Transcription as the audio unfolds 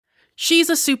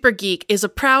She's a Super Geek is a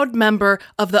proud member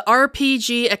of the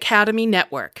RPG Academy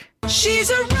Network. She's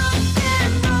a rock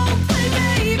and roll play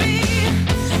baby,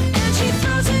 and she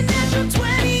throws a natural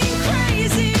 20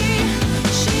 crazy.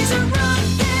 She's a rock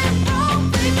and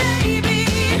roll play baby,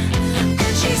 and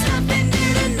she's nothing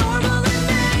near to normal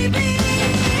and maybe.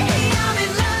 I'm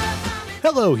in love.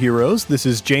 Hello, heroes. This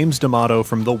is James D'Amato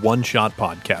from the One Shot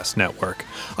Podcast Network.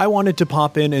 I wanted to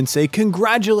pop in and say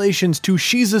congratulations to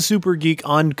She's a Super Geek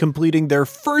on completing their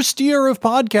first year of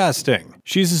podcasting.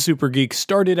 She's a Super Geek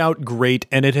started out great,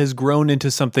 and it has grown into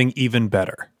something even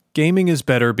better. Gaming is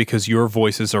better because your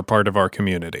voices are part of our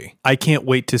community. I can't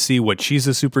wait to see what She's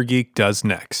a Super Geek does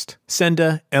next.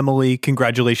 Senda, Emily,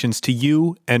 congratulations to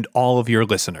you and all of your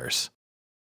listeners.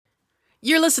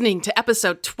 You're listening to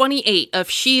episode 28 of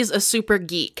She's a Super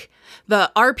Geek,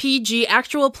 the RPG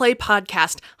actual play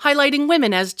podcast highlighting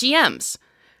women as GMs.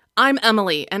 I'm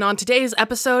Emily, and on today's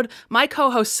episode, my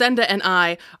co-host Senda and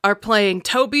I are playing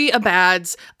Tobie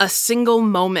Abad's A Single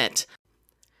Moment.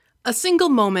 A Single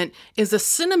Moment is a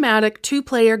cinematic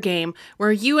 2-player game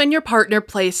where you and your partner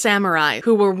play samurai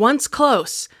who were once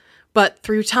close, but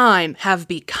through time have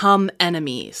become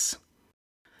enemies.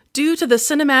 Due to the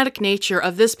cinematic nature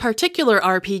of this particular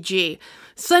RPG,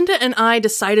 Senda and I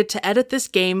decided to edit this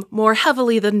game more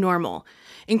heavily than normal,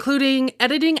 including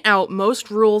editing out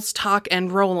most rules, talk, and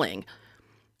rolling,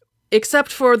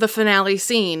 except for the finale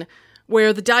scene,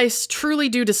 where the dice truly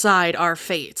do decide our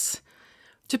fates.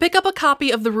 To pick up a copy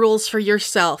of the rules for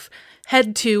yourself,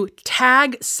 head to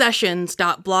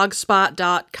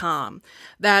tagsessions.blogspot.com.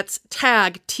 That's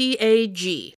tag,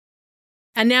 T-A-G.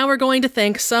 And now we're going to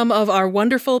thank some of our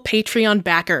wonderful Patreon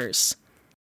backers.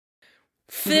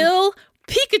 Phil,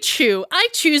 Pikachu, I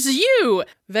choose you!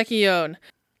 Vecchione.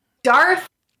 Darth,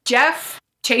 Jeff,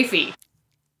 Chafee.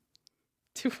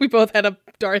 We both had a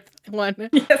Darth one.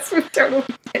 Yes, we totally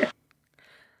did.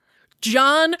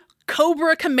 John,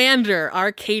 Cobra Commander,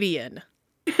 Arcadian.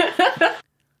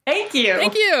 Thank you.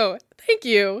 Thank you. Thank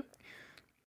you.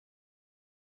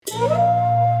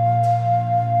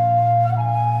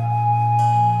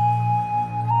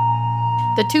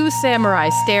 The two samurai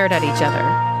stared at each other.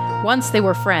 Once they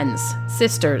were friends,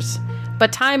 sisters,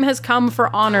 but time has come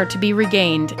for honor to be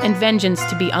regained and vengeance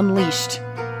to be unleashed.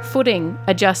 Footing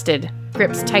adjusted,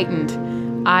 grips tightened,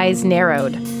 eyes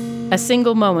narrowed. A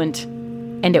single moment,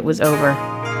 and it was over.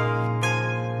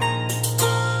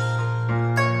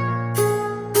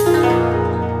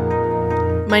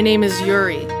 My name is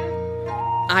Yuri.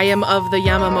 I am of the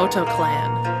Yamamoto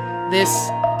clan. This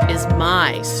is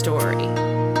my story.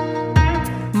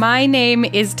 My name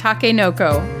is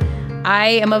Takenoko. I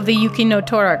am of the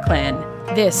Yukinotora clan.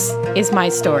 This is my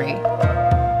story.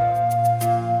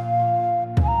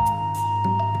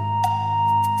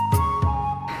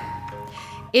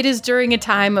 It is during a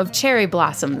time of cherry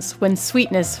blossoms when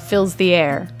sweetness fills the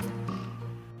air.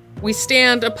 We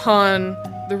stand upon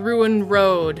the ruined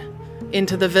road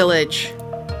into the village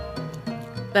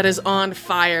that is on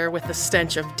fire with the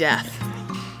stench of death.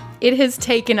 It has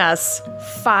taken us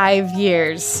 5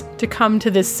 years to come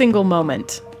to this single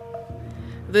moment.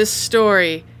 This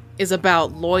story is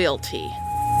about loyalty.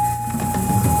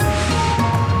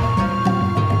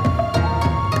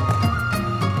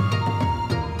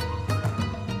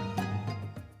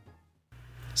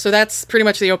 So that's pretty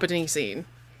much the opening scene.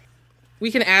 We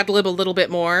can ad-lib a little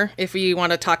bit more if we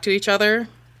want to talk to each other.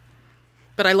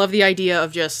 But I love the idea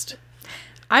of just...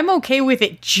 I'm okay with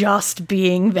it just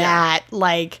being that,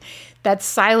 like, that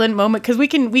silent moment, because we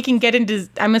can get into...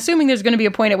 I'm assuming there's going to be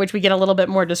a point at which we get a little bit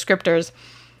more descriptors.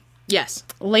 Yes.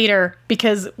 Later,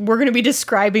 because we're going to be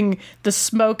describing the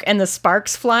smoke and the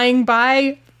sparks flying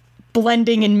by,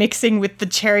 blending and mixing with the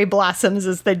cherry blossoms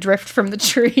as they drift from the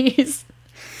trees.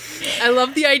 I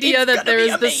love the idea that there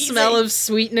is the amazing. smell of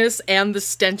sweetness and the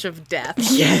stench of death.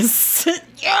 Yes!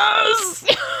 Yes!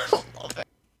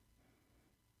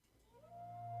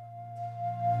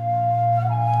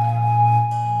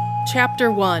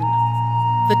 Chapter 1.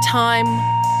 The time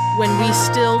when we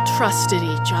still trusted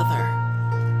each other.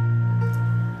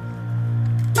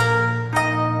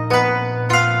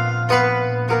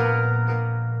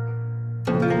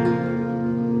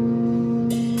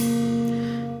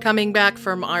 Coming back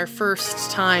from our first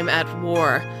time at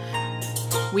war,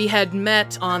 we had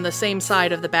met on the same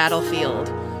side of the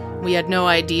battlefield. We had no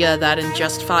idea that in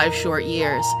just 5 short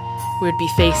years, we would be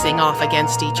facing off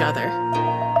against each other.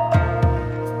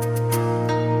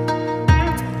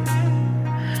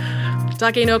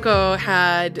 Takenoko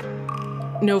had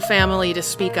no family to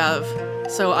speak of,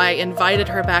 so I invited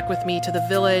her back with me to the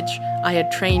village I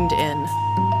had trained in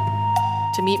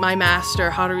to meet my master,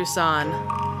 Haru-san,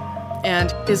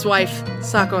 and his wife,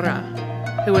 Sakura,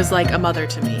 who was like a mother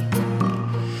to me.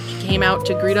 She came out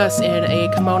to greet us in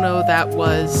a kimono that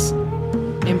was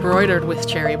embroidered with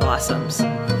cherry blossoms.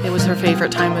 It was her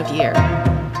favorite time of year.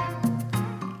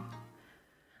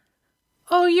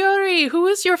 Oh, Yuri, who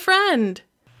is your friend?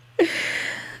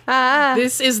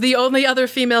 This is the only other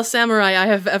female samurai I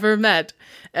have ever met,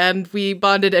 and we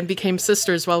bonded and became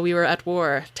sisters while we were at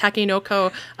war.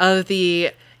 Takinoko of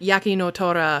the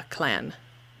Yakinotora clan.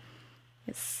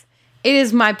 It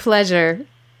is my pleasure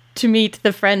to meet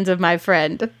the friends of my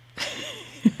friend.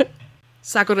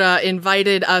 Sakura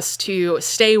invited us to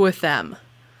stay with them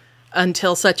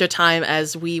until such a time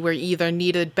as we were either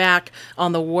needed back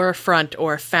on the war front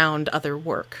or found other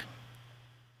work.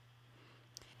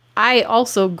 I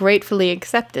also gratefully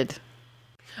accepted.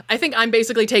 I think I'm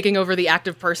basically taking over the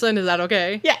active person. Is that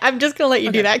okay? Yeah, I'm just going to let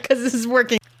you do that because this is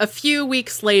working. A few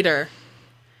weeks later,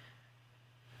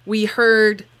 we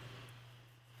heard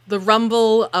the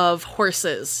rumble of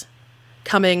horses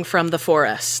coming from the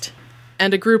forest,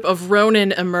 and a group of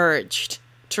Ronin emerged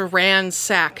to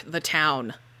ransack the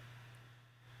town.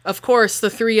 Of course, the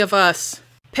three of us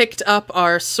picked up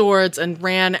our swords and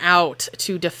ran out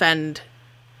to defend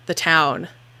the town.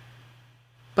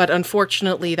 But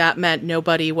unfortunately, that meant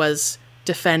nobody was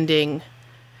defending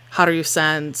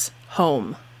Haru-san's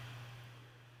home.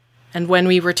 And when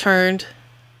we returned,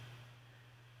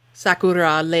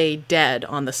 Sakura lay dead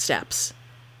on the steps.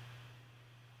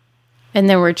 And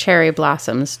there were cherry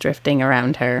blossoms drifting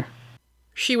around her.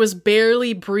 She was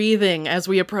barely breathing as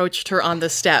we approached her on the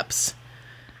steps.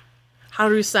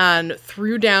 Haru-san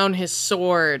threw down his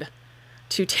sword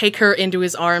to take her into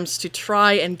his arms to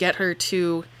try and get her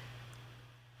to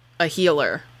a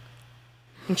healer.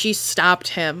 And she stopped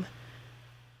him.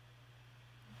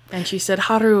 And she said,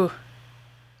 "Haru,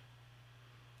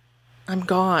 I'm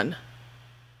gone.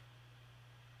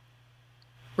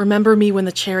 Remember me when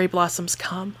the cherry blossoms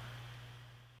come."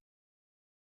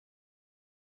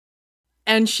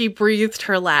 And she breathed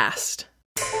her last.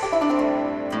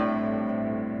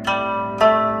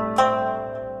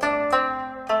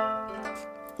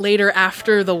 Later,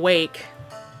 after the wake,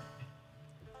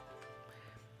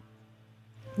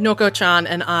 Noko-chan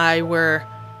and I were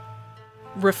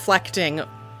reflecting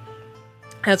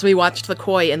as we watched the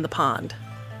koi in the pond.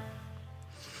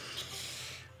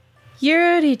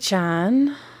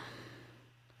 Yuri-chan,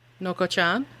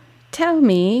 Noko-chan? tell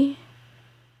me,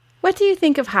 what do you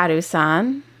think of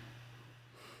Haru-san?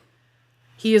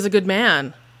 He is a good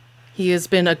man. He has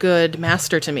been a good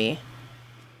master to me.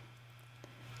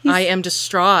 I am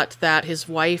distraught that his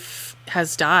wife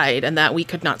has died and that we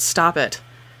could not stop it.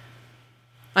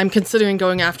 I'm considering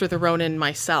going after the Ronin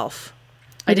myself.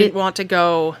 I didn't want to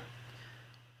go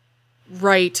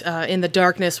right in the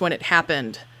darkness when it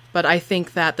happened, but I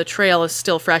think that the trail is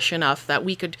still fresh enough that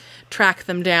we could track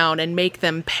them down and make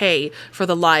them pay for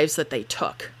the lives that they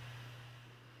took.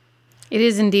 It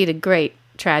is indeed a great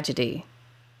tragedy.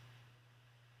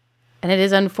 And it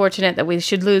is unfortunate that we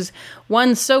should lose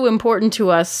one so important to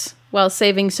us while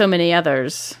saving so many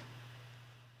others.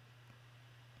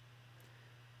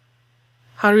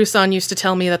 Haru-san used to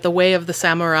tell me that the way of the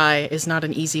samurai is not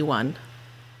an easy one.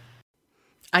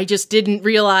 I just didn't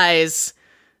realize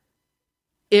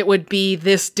it would be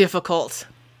this difficult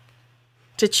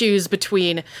to choose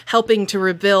between helping to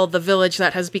rebuild the village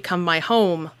that has become my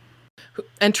home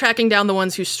and tracking down the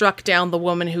ones who struck down the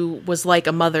woman who was like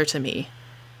a mother to me.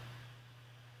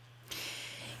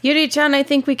 Yuri-chan, I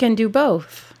think we can do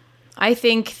both. I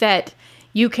think that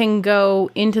you can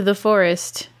go into the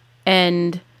forest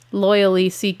and loyally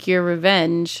seek your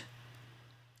revenge.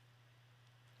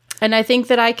 And I think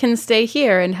that I can stay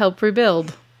here and help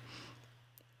rebuild.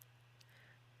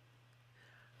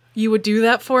 You would do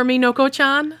that for me,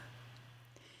 Noko-chan?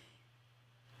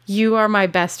 You are my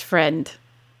best friend.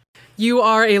 You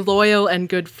are a loyal and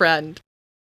good friend.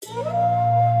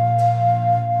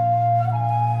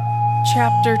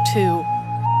 Chapter 2.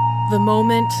 The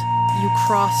moment you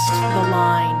crossed the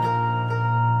line.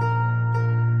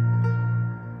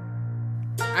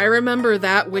 I remember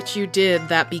that which you did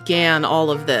that began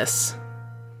all of this.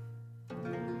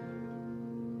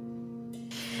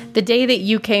 The day that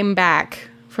you came back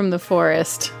from the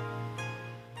forest.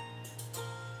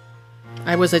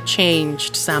 I was a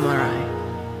changed samurai.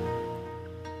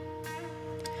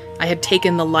 I had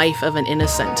taken the life of an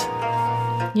innocent.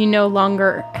 You no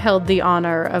longer held the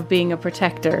honor of being a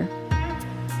protector.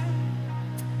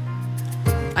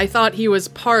 I thought he was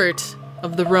part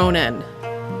of the Ronin,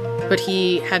 but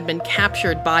he had been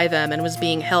captured by them and was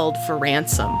being held for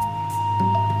ransom.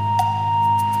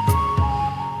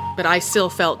 But I still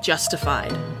felt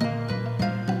justified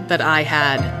that I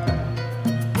had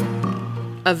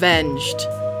avenged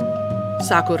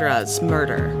Sakura's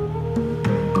murder.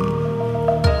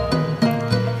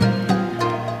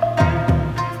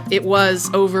 It was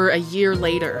over a year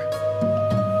later.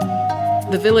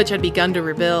 The village had begun to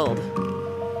rebuild,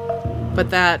 but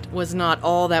that was not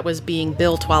all that was being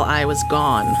built while I was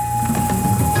gone.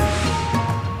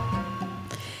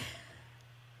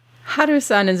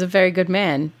 Haru-san is a very good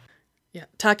man. Yeah,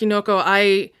 Takinoko,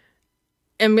 I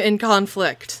am in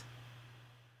conflict.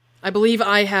 I believe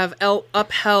I have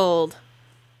upheld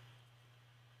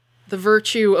the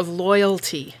virtue of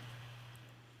loyalty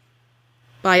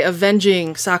by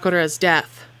avenging Sakura's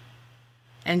death,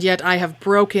 and yet I have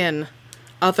broken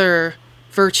other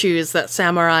virtues that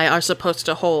samurai are supposed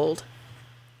to hold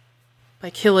by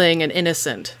killing an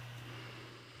innocent.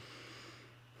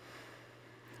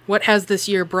 What has this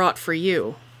year brought for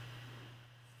you?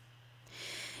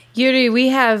 Yuri, we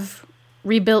have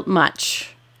rebuilt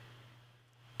much,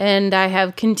 and I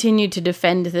have continued to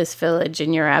defend this village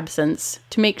in your absence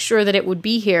to make sure that it would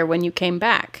be here when you came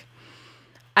back.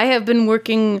 I have been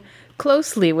working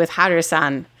closely with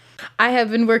Haru-san.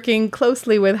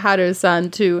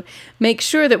 To make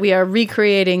sure that we are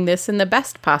recreating this in the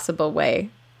best possible way.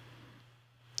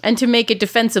 And to make it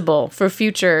defensible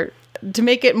to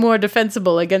make it more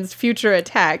defensible against future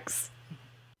attacks.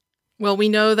 Well, we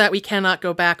know that we cannot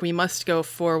go back. We must go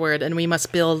forward, and we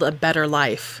must build a better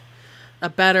life, a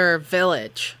better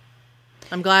village.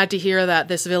 I'm glad to hear that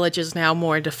this village is now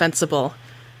more defensible.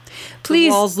 Please,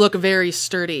 the walls look very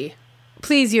sturdy.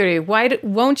 Please, Yuri,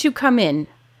 won't you come in?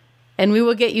 And we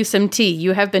will get you some tea.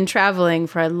 You have been traveling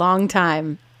for a long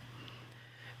time.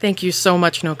 Thank you so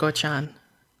much, Noko-chan.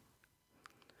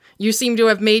 You seem to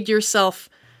have made yourself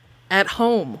at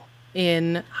home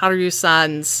in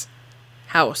Haru-san's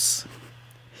house.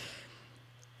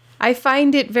 I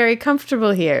find it very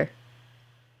comfortable here.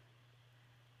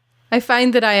 I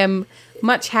find that I am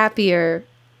much happier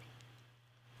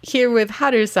here with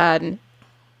Haru-san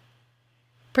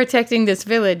protecting this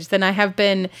village than I have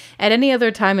been at any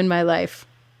other time in my life.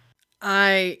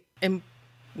 I am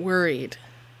worried.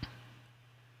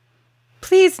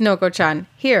 Please, Noko-chan,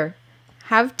 here,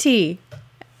 have tea.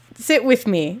 Sit with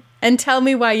me and tell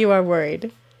me why you are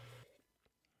worried.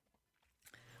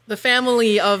 The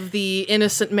family of the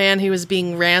innocent man who was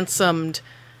being ransomed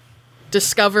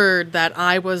discovered that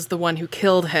I was the one who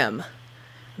killed him.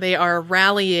 They are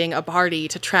rallying a party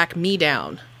to track me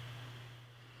down.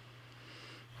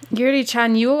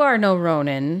 Yuri-chan, you are no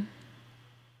Ronin.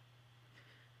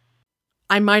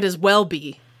 I might as well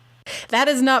be. That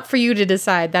is not for you to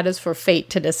decide. That is for fate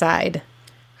to decide.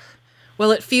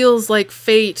 Well, it feels like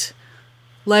fate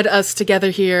led us together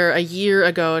here a year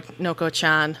ago,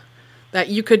 Noko-chan. That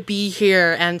you could be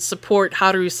here and support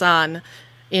Haru-san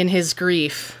in his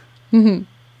grief. Mm-hmm.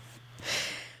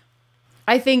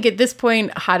 I think at this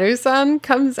point, Haru-san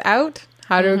comes out.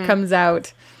 Haru comes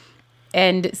out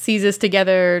and sees us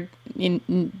together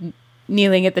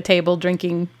kneeling at the table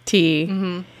drinking tea.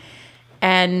 Mm-hmm.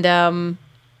 And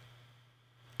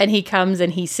he comes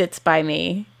and he sits by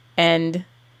me. And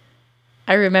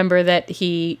I remember that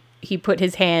he put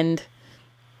his hand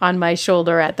on my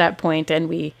shoulder at that point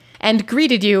and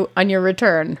greeted you on your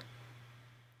return.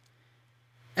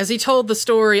 As he told the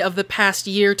story of the past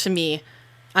year to me,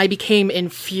 I became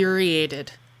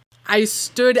infuriated. I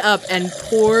stood up and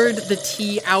poured the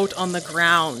tea out on the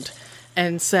ground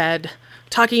and said,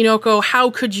 "Takinoko, how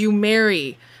could you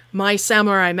marry my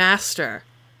samurai master?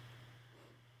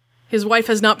 His wife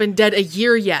has not been dead a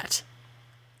year yet."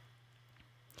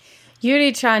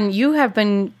 Yuri-chan, you have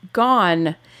been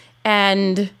gone,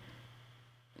 and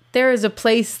there is a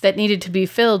place that needed to be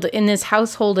filled in this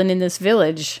household and in this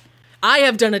village. I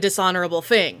have done a dishonorable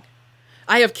thing.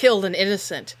 I have killed an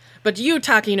innocent. But you,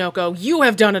 Takinoko, you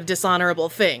have done a dishonorable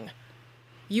thing.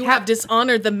 You have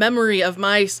dishonored the memory of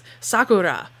my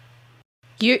Sakura.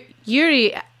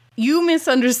 Yuri, you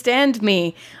misunderstand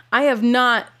me. I have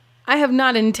not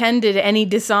intended any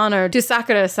dishonor to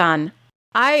Sakura-san.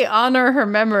 I honor her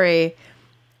memory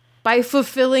by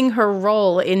fulfilling her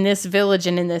role in this village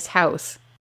and in this house.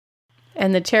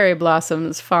 And the cherry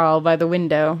blossoms fall by the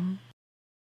window.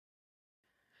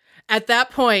 At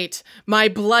that point, my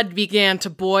blood began to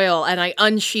boil, and I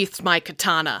unsheathed my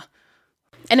katana.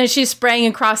 And as she sprang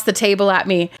across the table at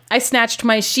me, I snatched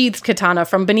my sheathed katana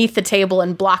from beneath the table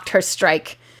and blocked her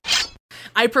strike.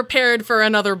 I prepared for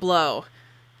another blow.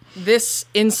 This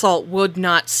insult would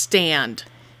not stand.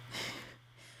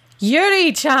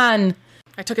 Yuri-chan!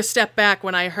 I took a step back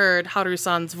when I heard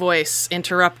Haru-san's voice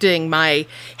interrupting my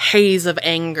haze of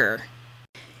anger.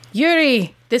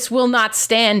 Yuri, this will not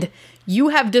stand. You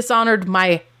have dishonored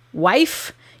my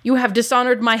wife. You have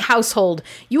dishonored my household.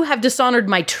 You have dishonored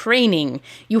my training.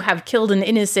 You have killed an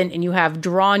innocent, and you have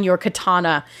drawn your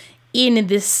katana in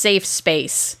this safe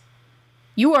space.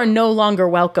 You are no longer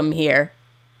welcome here.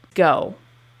 Go.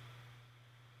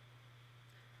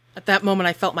 At that moment,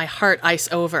 I felt my heart ice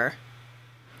over.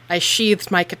 I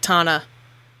sheathed my katana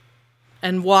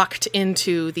and walked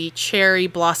into the cherry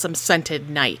blossom-scented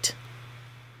night.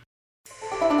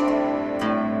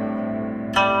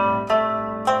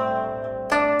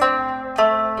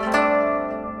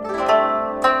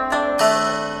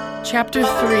 Chapter 3,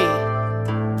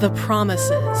 The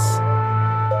Promises.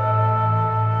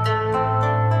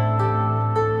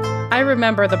 I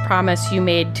remember the promise you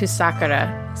made to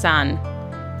Sakura-san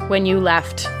when you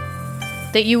left,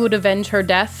 that you would avenge her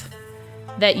death,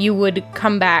 that you would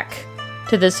come back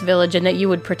to this village, and that you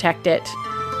would protect it.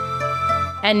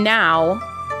 And now,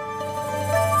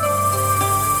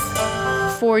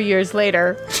 4 years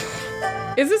later,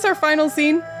 is this our final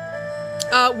scene?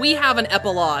 We have an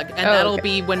epilogue, and that'll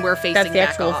be when we're facing That's the back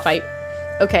actual off. fight.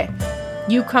 Okay.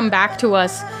 You come back to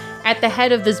us at the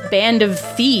head of this band of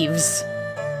thieves.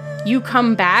 You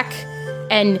come back,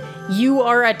 and you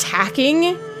are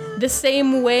attacking the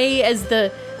same way as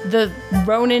the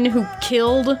Ronin who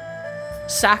killed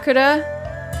Sakura.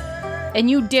 And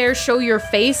you dare show your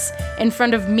face in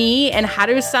front of me and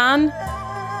Haru-san?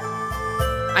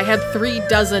 I had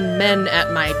 36 men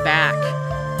at my back,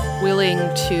 willing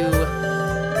to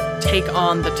take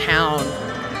on the town,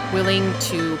 willing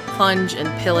to plunge and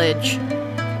pillage,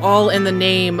 all in the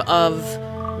name of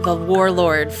the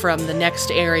warlord from the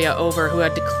next area over who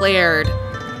had declared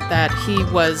that he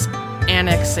was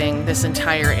annexing this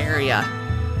entire area.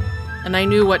 And I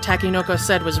knew what Takinoko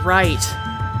said was right,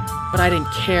 but I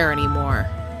didn't care anymore.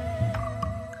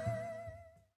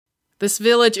 This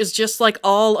village is just like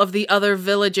all of the other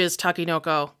villages,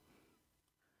 Takinoko.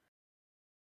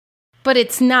 But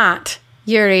it's not,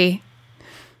 Yuri.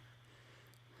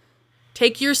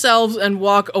 Take yourselves and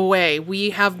walk away.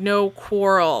 We have no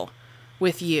quarrel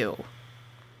with you.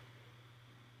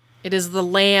 It is the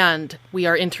land we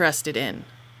are interested in.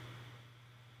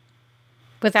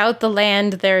 Without the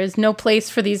land, there is no place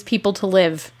for these people to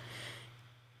live.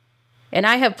 And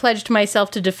I have pledged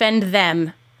myself to defend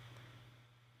them,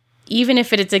 even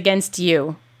if it is against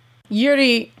you.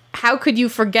 Yuri, how could you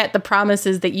forget the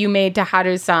promises that you made to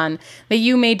Haru-san, that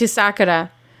you made to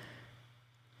Sakura,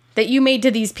 that you made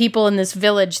to these people in this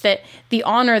village, that the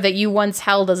honor that you once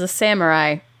held as a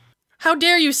samurai? How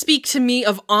dare you speak to me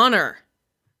of honor?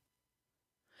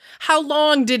 How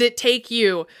long did it take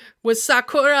you? Was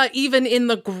Sakura even in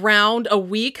the ground a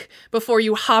week before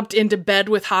you hopped into bed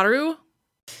with Haru?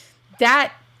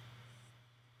 That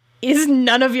is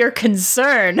none of your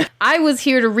concern. I was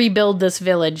here to rebuild this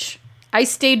village. I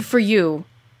stayed for you.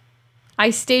 I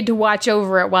stayed to watch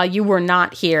over it while you were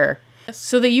not here,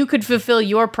 so that you could fulfill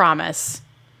your promise.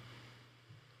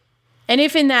 And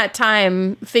if in that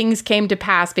time things came to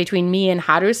pass between me and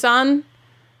Haru-san,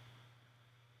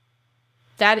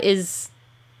 that is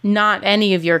not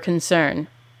any of your concern.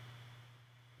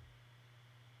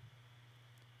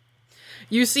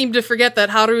 You seem to forget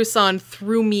that Haru-san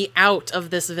threw me out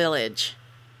of this village.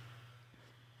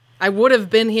 I would have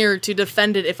been here to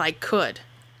defend it if I could.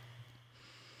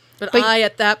 But I,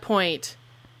 at that point,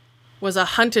 was a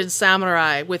hunted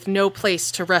samurai with no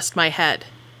place to rest my head.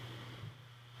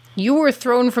 You were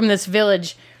thrown from this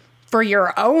village for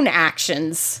your own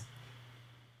actions.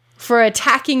 For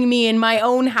attacking me in my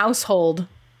own household.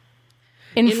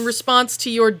 In response to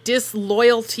your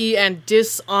disloyalty and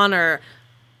dishonor.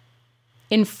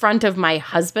 In front of my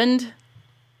husband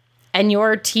and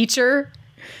your teacher.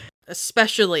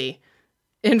 Especially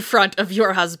in front of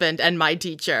your husband and my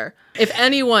teacher. If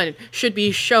anyone should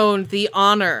be shown the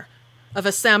honor of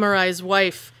a samurai's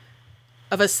wife,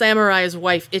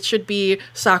 it should be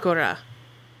Sakura.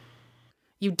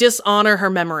 You dishonor her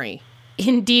memory.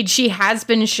 Indeed, she has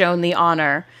been shown the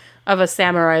honor of a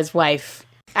samurai's wife.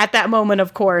 At that moment,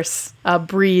 of course, a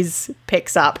breeze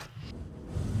picks up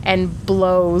and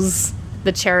blows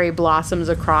the cherry blossoms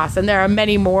across. And there are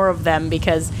many more of them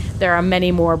because there are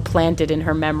many more planted in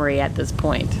her memory at this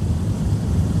point.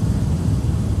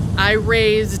 I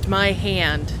raised my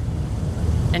hand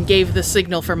and gave the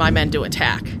signal for my men to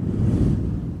attack.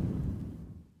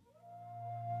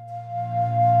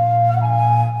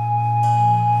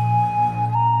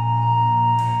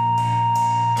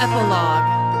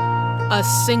 Epilogue. A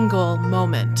single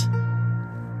moment.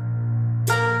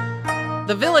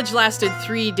 The village lasted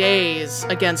 3 days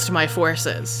against my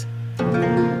forces.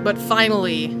 But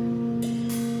finally,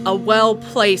 a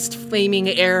well-placed flaming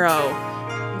arrow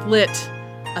lit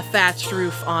a thatched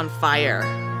roof on fire.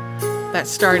 that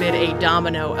started a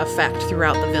domino effect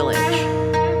throughout the village.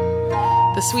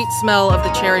 The sweet smell of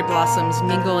the cherry blossoms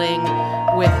mingling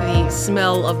with the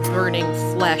smell of burning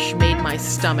flesh made my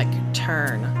stomach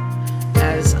turn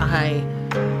as I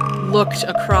looked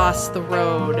across the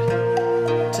road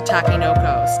to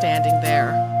Takinoko standing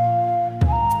there.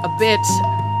 A bit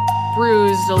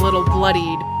bruised, a little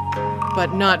bloodied,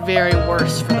 but not very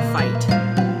worse for the fight.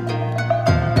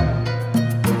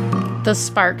 The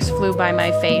sparks flew by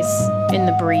my face in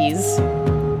the breeze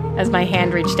as my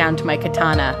hand reached down to my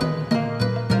katana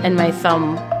and my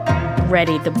thumb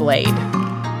readied the blade.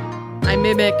 I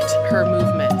mimicked her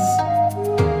movements,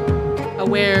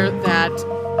 aware that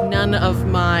none of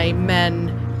my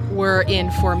men were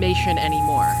in formation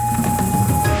anymore.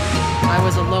 I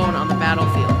was alone on the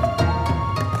battlefield.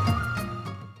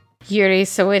 Yuri,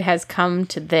 so it has come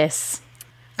to this.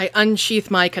 I unsheath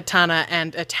my katana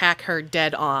and attack her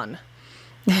dead on,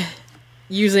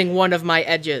 using one of my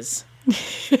edges.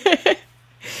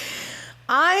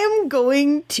 I'm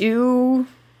going to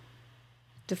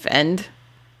defend.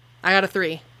 I got a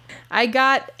 3. I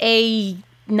got a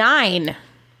 9.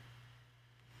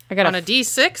 I got On a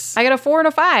D6? I got a 4 and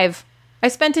a 5. I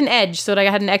spent an edge so that I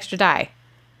had an extra die.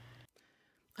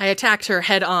 I attacked her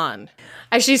head on.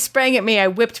 As she sprang at me, I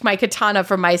whipped my katana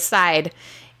from my side,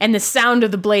 and the sound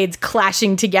of the blades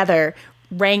clashing together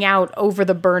rang out over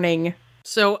the burning.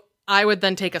 So I would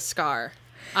then take a scar.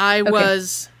 I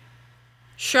was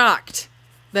shocked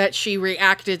that she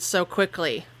reacted so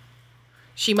quickly.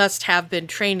 She must have been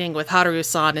training with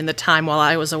Haru-san in the time while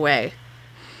I was away.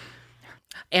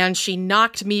 And she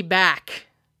knocked me back.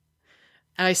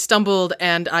 I stumbled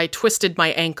and I twisted my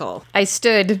ankle. I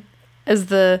stood as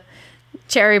the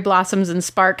cherry blossoms and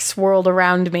sparks swirled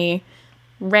around me,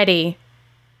 ready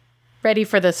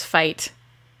for this fight.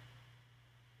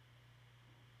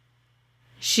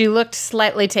 She looked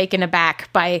slightly taken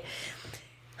aback by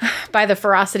the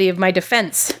ferocity of my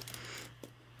defense,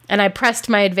 and I pressed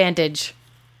my advantage,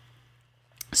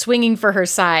 swinging for her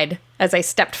side as I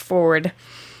stepped forward.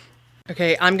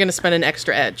 Okay, I'm going to spend an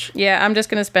extra edge. Yeah, I'm just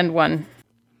going to spend 1.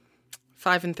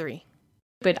 5 and 3.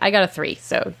 But I got a 3,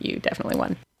 so you definitely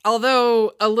won.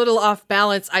 Although a little off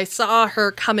balance, I saw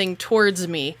her coming towards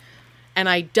me, and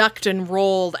I ducked and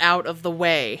rolled out of the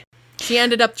way. She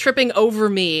ended up tripping over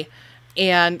me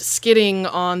and skidding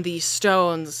on the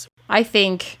stones. I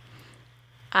think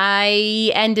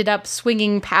I ended up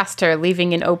swinging past her,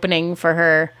 leaving an opening for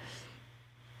her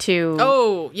to...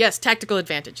 Oh, yes, tactical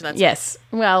advantage. That's Yes.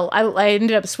 Well, I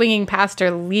ended up swinging past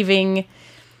her, leaving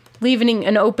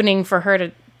an opening for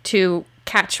her to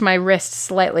catch my wrist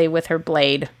slightly with her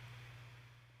blade.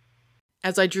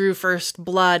 As I drew first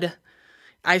blood,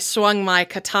 I swung my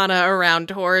katana around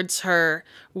towards her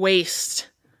waist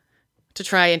to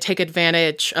try and take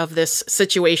advantage of this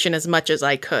situation as much as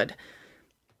I could.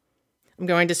 I'm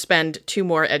going to spend 2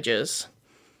 more edges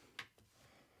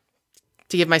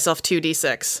to give myself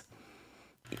 2d6.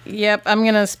 Yep, I'm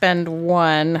going to spend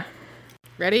 1.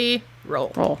 Ready?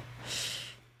 Roll.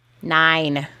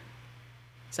 9.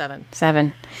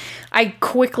 7. I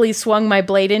quickly swung my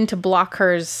blade in to block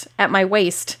hers at my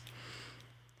waist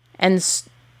and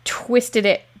twisted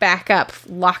it back up,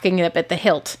 locking it up at the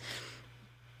hilt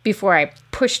before I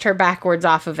pushed her backwards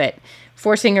off of it,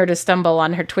 forcing her to stumble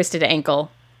on her twisted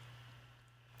ankle.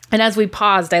 And as we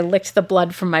paused, I licked the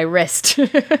blood from my wrist.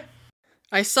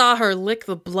 I saw her lick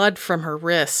the blood from her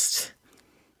wrist.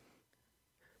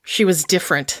 She was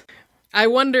different. I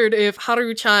wondered if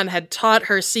Haru-chan had taught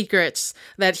her secrets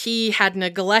that he had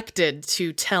neglected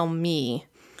to tell me,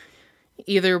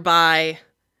 either by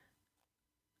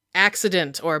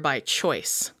accident or by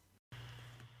choice.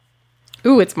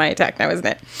 Ooh, it's my attack now, isn't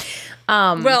it?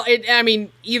 Well,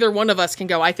 either one of us can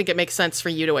go. I think it makes sense for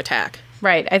you to attack.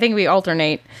 Right, I think we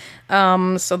alternate.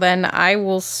 So then I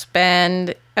will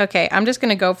spend... Okay, I'm just going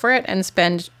to go for it and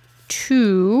spend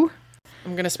 2.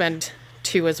 I'm going to spend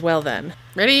 2 as well then.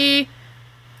 Ready?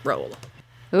 Roll.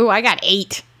 Ooh, I got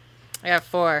 8. I got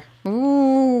 4.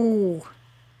 Ooh.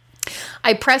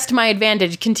 I pressed my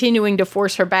advantage, continuing to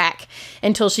force her back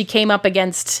until she came up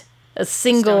against a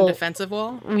single... Stone defensive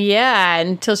wall? Yeah,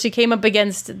 until she came up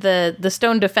against the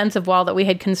stone defensive wall that we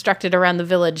had constructed around the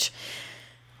village.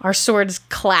 Our swords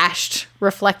clashed,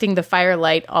 reflecting the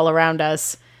firelight all around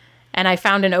us, and I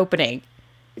found an opening,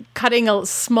 cutting a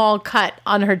small cut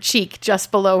on her cheek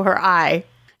just below her eye.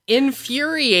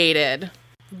 Infuriated,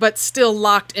 but still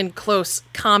locked in close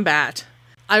combat,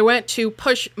 I went to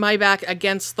push my back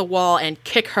against the wall and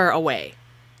kick her away.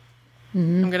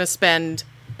 I'm going to spend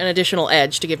an additional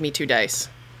edge to give me 2 dice.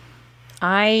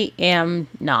 I am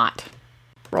not.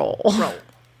 Roll.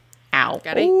 Ow.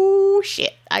 Got 8? Oh,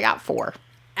 shit. I got 4.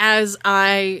 As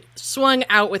I swung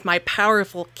out with my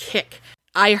powerful kick,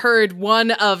 I heard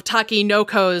one of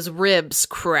Takinoko's ribs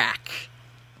crack.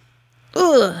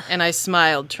 Ugh. And I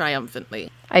smiled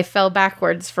triumphantly. I fell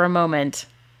backwards for a moment.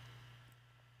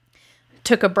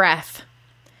 Took a breath.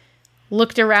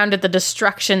 Looked around at the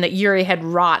destruction that Yuri had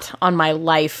wrought on my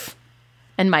life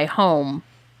and my home.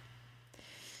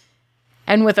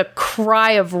 And with a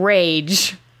cry of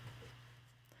rage,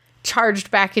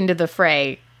 charged back into the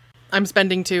fray. I'm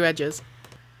spending 2 edges.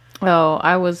 Oh,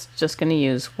 I was just going to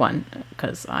use 1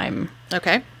 because I'm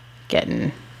Okay.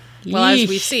 getting... Well, as Yeesh.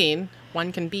 we've seen,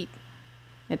 1 can beat.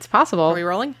 It's possible. Are we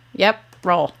rolling? Yep,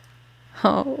 roll.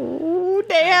 Oh,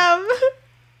 damn.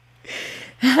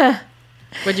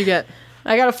 What'd you get?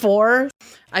 I got a 4.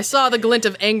 I saw the glint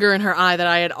of anger in her eye that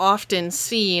I had often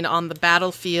seen on the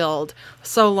battlefield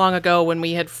so long ago when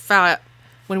we had fought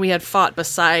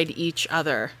beside each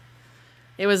other.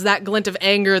 It was that glint of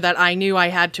anger that I knew I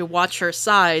had to watch her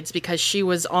sides because she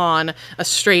was on a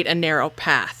straight and narrow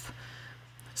path.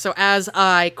 So as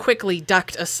I quickly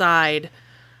ducked aside,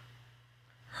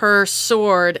 her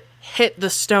sword hit the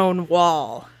stone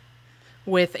wall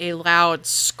with a loud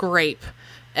scrape,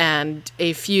 and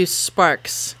a few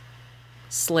sparks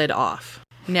slid off.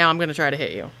 Now I'm going to try to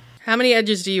hit you. How many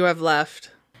edges do you have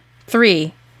left?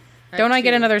 3. Don't I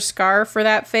get 2. another scar for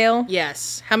that fail?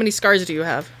 Yes. How many scars do you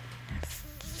have?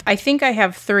 I think I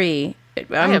have 3.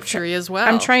 I have 3 as well.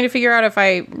 I'm trying to figure out if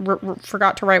I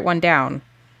forgot to write one down.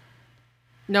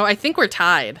 No, I think we're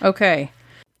tied. Okay.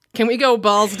 Can we go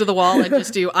balls to the wall and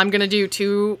just do, I'm going to do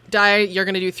 2 die, you're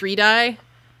going to do 3 die?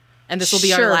 And this will be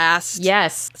Sure. our last.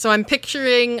 Yes. So I'm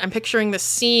picturing the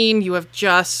scene. You have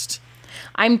just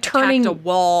I'm attacked turning a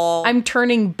wall. I'm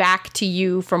turning back to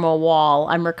you from a wall.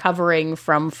 I'm recovering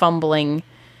from fumbling.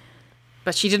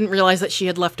 But she didn't realize that she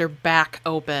had left her back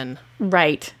open.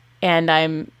 Right. And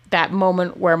I'm that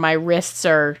moment where my wrists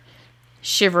are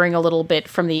shivering a little bit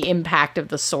from the impact of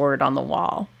the sword on the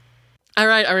wall. All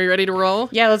right, are we ready to roll?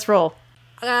 Yeah, let's roll.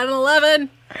 I got an 11.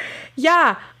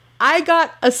 Yeah, I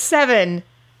got a 7.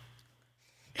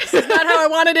 Not how I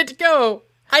wanted it to go.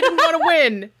 I didn't want to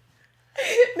win.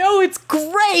 No, it's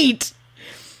great.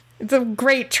 It's a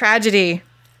great tragedy.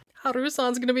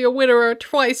 Haru-san's going to be a widower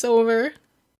twice over.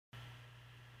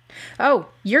 Oh,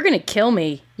 you're gonna kill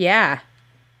me. Yeah.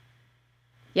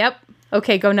 Yep.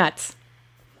 Okay, go nuts.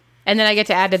 And then I get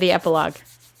to add to the epilogue.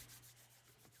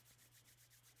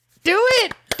 Do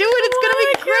it! Do it! It's gonna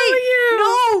be great!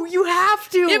 No, you have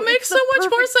to! It makes so much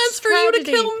more sense for you to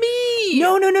kill me.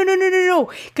 No.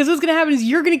 Because what's gonna happen is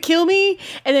you're gonna kill me,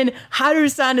 and then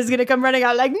Haru-san is gonna come running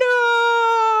out like,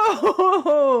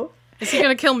 no! Is he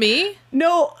going to kill me?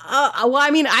 No, well,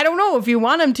 I mean, I don't know if you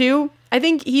want him to. I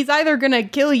think he's either gonna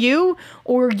kill you,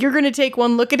 or you're gonna take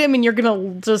one look at him and you're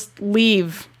gonna just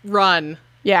leave. Run.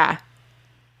 Yeah.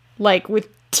 Like, with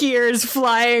tears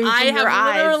flying from I your have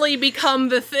eyes. literally become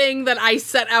the thing that I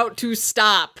set out to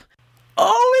stop.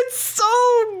 Oh, it's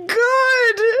so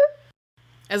good!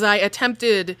 As I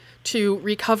attempted to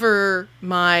recover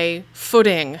my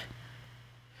footing,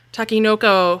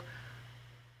 Takinoko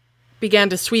began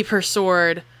to sweep her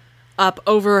sword up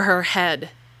over her head.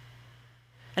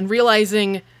 And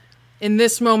realizing in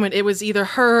this moment it was either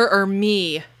her or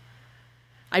me,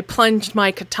 I plunged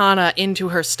my katana into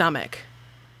her stomach.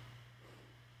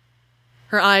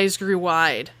 Her eyes grew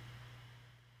wide.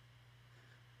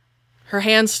 Her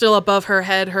hand still above her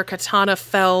head, her katana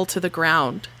fell to the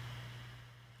ground.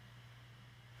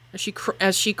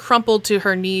 As she crumpled to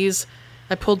her knees,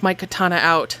 I pulled my katana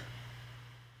out.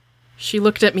 She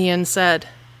looked at me and said,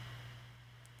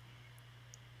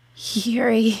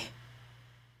 Yuri,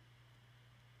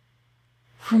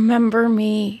 remember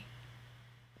me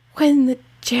when the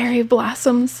cherry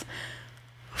blossoms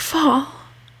fall.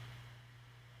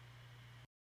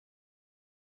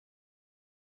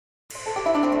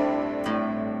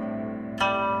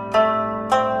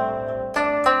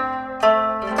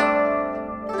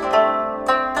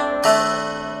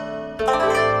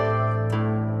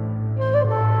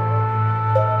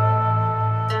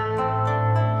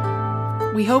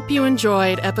 We hope you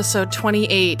enjoyed episode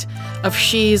 28 of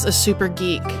She's a Super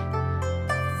Geek.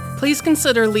 Please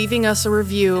consider leaving us a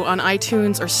review on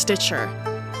iTunes or Stitcher.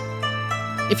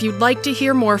 If you'd like to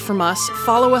hear more from us,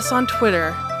 follow us on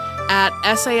Twitter at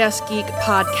SAS Geek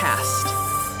Podcast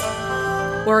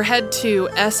or head to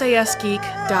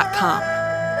sasgeek.com.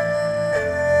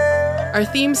 Our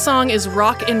theme song is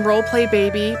Rock and Roleplay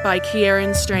Baby by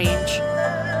Kieran Strange.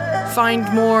 Find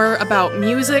more about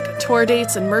music, tour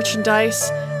dates, and merchandise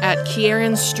at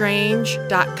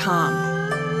kieranstrange.com.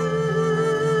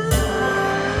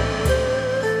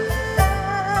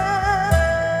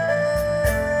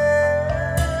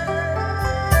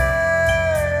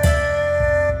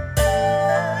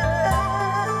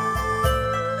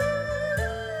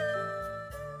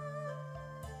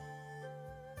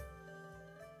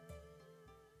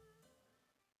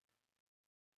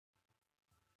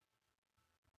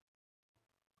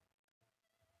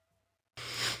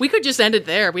 We could just end it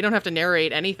there. We don't have to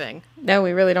narrate anything. No,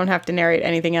 we really don't have to narrate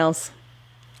anything else.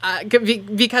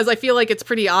 Because I feel like it's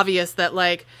pretty obvious that,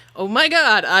 like, oh my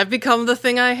god, I've become the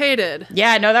thing I hated.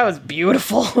 Yeah, no, that was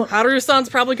beautiful. Harusan's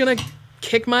probably gonna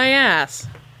kick my ass.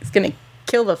 It's gonna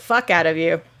kill the fuck out of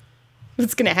you.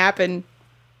 What's gonna happen?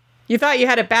 You thought you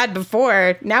had it bad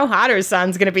before. Now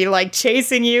Harusan's gonna be, like,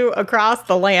 chasing you across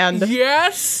the land.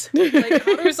 Yes! Like,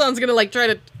 Harusan's gonna, like, try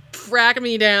to track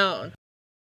me down.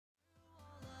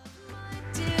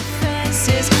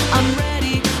 Defenses, I'm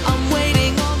ready, I'm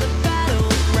waiting on the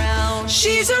battleground.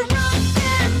 She's a rock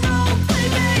and roll play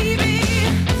baby,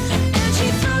 and she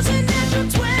throws a natural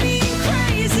 20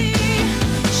 crazy.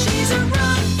 She's a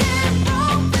rock and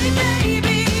roll play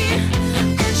baby,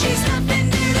 and she's nothing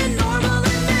near the normal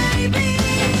and maybe.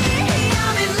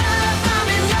 I'm in love, I'm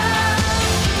in love.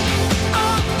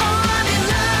 Oh, oh, I'm in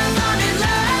love, I'm in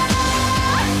love.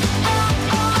 Oh,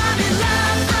 oh, I'm in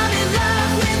love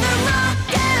with the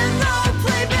rock and roll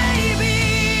play baby.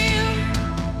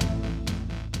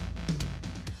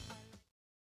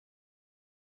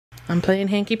 I'm playing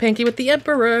hanky-panky with the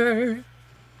Emperor.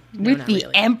 With not the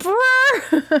really.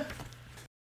 Emperor?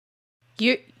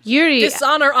 Yuri.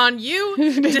 Dishonor on you.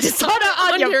 Dishonor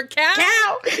on your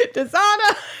cow.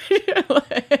 Dishonor.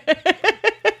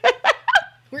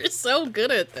 We're so good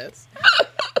at this.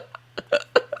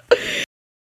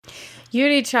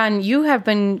 Yuri-chan, you have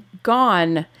been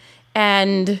gone,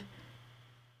 and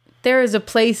there is a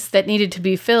place that needed to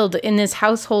be filled in this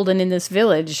household and in this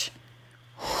village.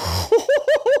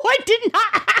 I did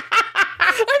not.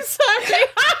 I'm sorry.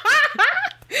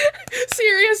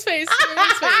 Serious face.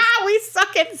 Serious face. We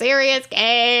suck at serious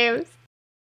games.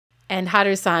 And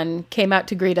Haru-san came out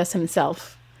to greet us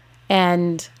himself.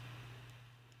 And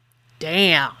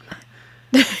Damn.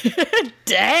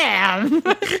 damn.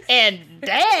 And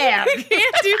damn.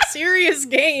 Can't do serious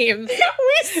games.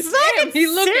 We suck at He's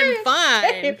looking serious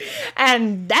fine. games.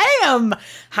 And damn,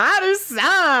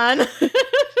 Haru-san.